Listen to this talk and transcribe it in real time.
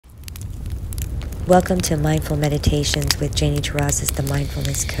Welcome to Mindful Meditations with Janie, the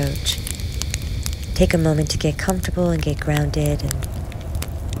Mindfulness Coach. Take a moment to get comfortable and get grounded and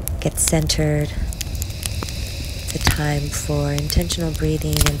get centered. It's a time for intentional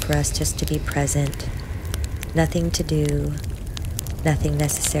breathing and for us just to be present. Nothing to do, nothing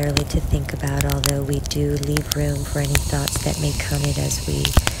necessarily to think about, although we do leave room for any thoughts that may come in as we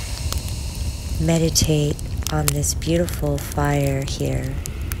meditate on this beautiful fire here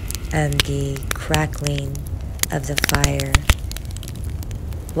and the crackling of the fire.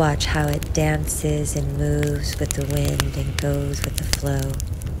 Watch how it dances and moves with the wind and goes with the flow.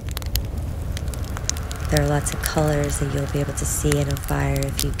 There are lots of colors that you'll be able to see in a fire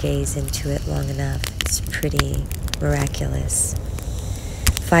if you gaze into it long enough. It's pretty miraculous.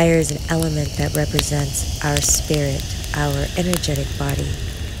 Fire is an element that represents our spirit, our energetic body.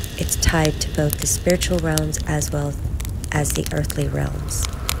 It's tied to both the spiritual realms as well as the earthly realms.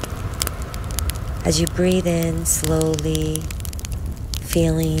 As you breathe in slowly,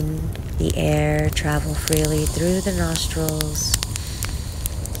 feeling the air travel freely through the nostrils,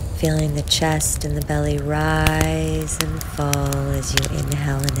 feeling the chest and the belly rise and fall as you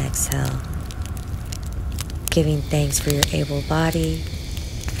inhale and exhale, giving thanks for your able body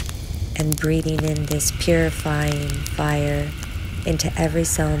and breathing in this purifying fire into every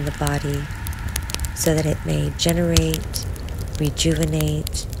cell in the body so that it may generate,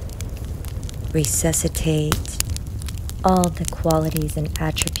 rejuvenate, resuscitate all the qualities and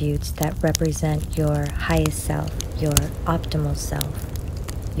attributes that represent your highest self, your optimal self,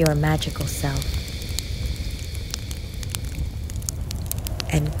 your magical self,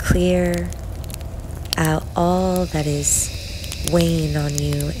 and clear out all that is weighing on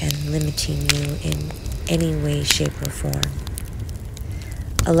you and limiting you in any way, shape, or form.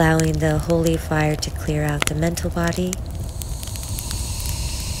 Allowing the holy fire to clear out the mental body,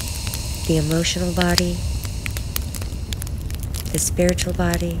 the emotional body, the spiritual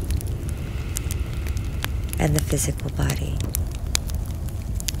body, and the physical body.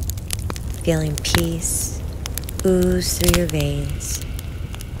 Feeling peace ooze through your veins,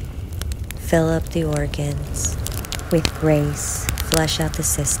 fill up the organs with grace, flush out the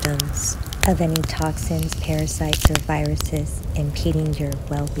systems of any toxins, parasites, or viruses impeding your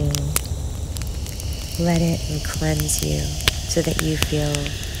well-being. Let it cleanse you so that you feel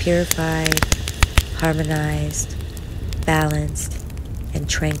purified, harmonized, balanced, and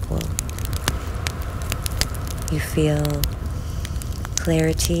tranquil. You feel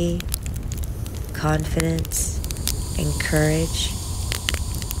clarity, confidence, and courage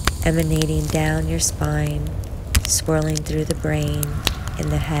emanating down your spine, swirling through the brain, in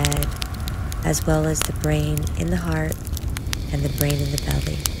the head, as well as the brain in the heart and the brain in the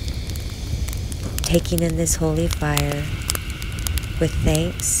belly. Taking in this holy fire with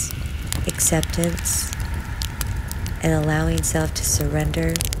thanks, acceptance, and allowing self to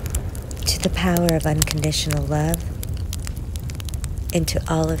surrender to the power of unconditional love, into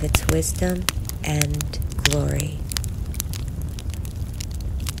all of its wisdom and glory.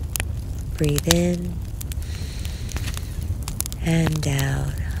 Breathe in and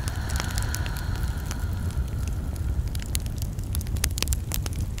out.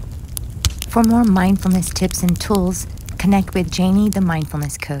 For more mindfulness tips and tools, connect with Janie, the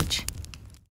Mindfulness Coach.